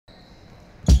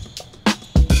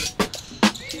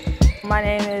My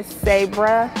name is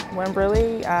Sabra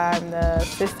Wimberly. I'm the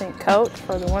assistant coach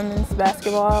for the women's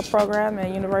basketball program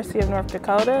at University of North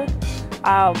Dakota.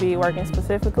 I'll be working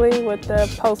specifically with the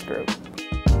post group.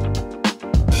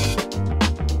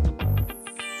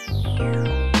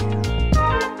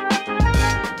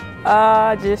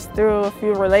 Just through a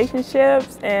few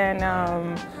relationships, and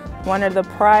one of the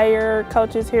prior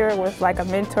coaches here was like a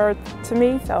mentor to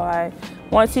me. So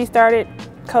once he started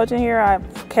coaching here, I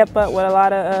kept up with a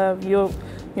lot of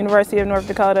University of North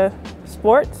Dakota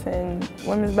sports and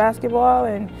women's basketball,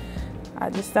 and I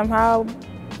just somehow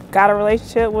got a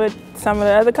relationship with some of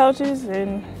the other coaches,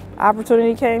 and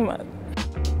opportunity came up.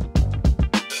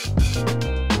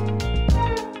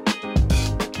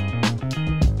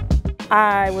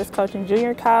 I was coaching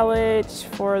junior college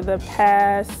for the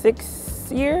past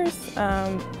 6 years,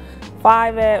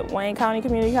 5 at Wayne County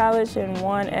Community College and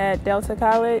 1 at Delta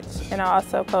College, and I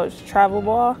also coached travel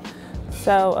ball.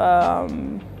 So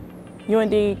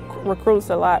UND recruits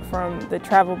a lot from the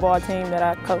travel ball team that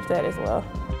I coached at as well.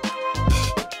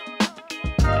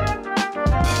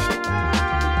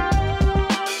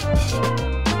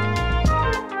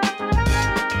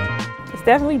 It's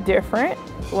definitely different.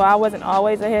 Well, I wasn't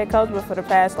always a head coach, but for the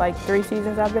past like 3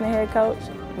 seasons I've been a head coach.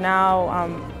 Now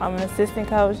I'm an assistant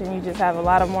coach, and you just have a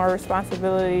lot of more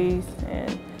responsibilities,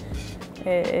 and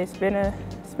it's been a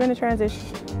transition.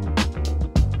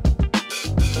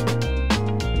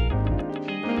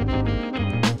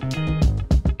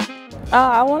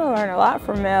 I want to learn a lot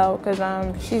from Mel because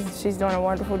she's doing a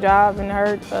wonderful job in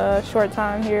her short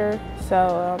time here.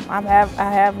 So I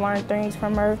have learned things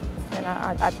from her, and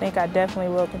I think I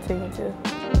definitely will continue to.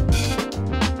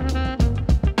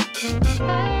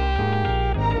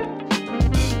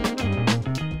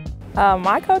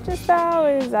 My coaching style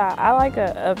is I like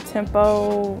a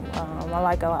up-tempo. I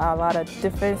like a lot of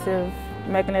defensive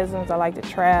mechanisms. I like to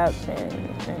trap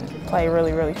and play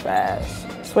really, really fast.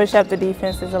 Switch up the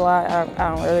defenses a lot. I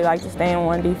don't really like to stay in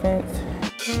one defense.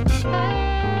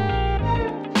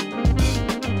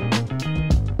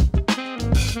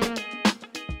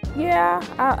 Yeah,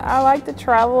 I like to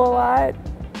travel a lot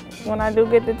when I do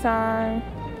get the time.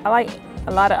 I like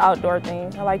a lot of outdoor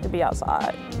things. I like to be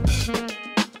outside.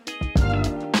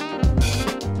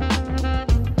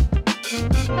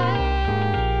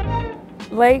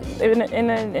 Late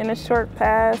in a short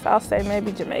pass, I'll say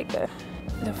maybe Jamaica.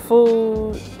 The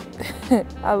food,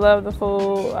 I love the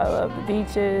food. I love the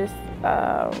beaches,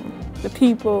 the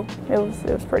people. It was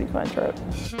a pretty fun trip.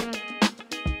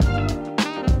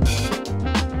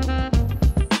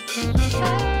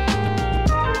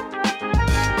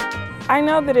 I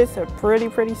know that it's a pretty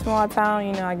small town.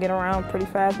 You know, I get around pretty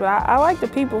fast, but I like the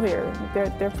people here.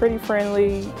 They're pretty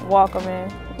friendly,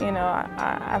 welcoming. You know,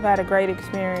 I've had a great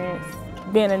experience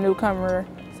being a newcomer,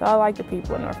 so I like the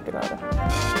people in North Dakota.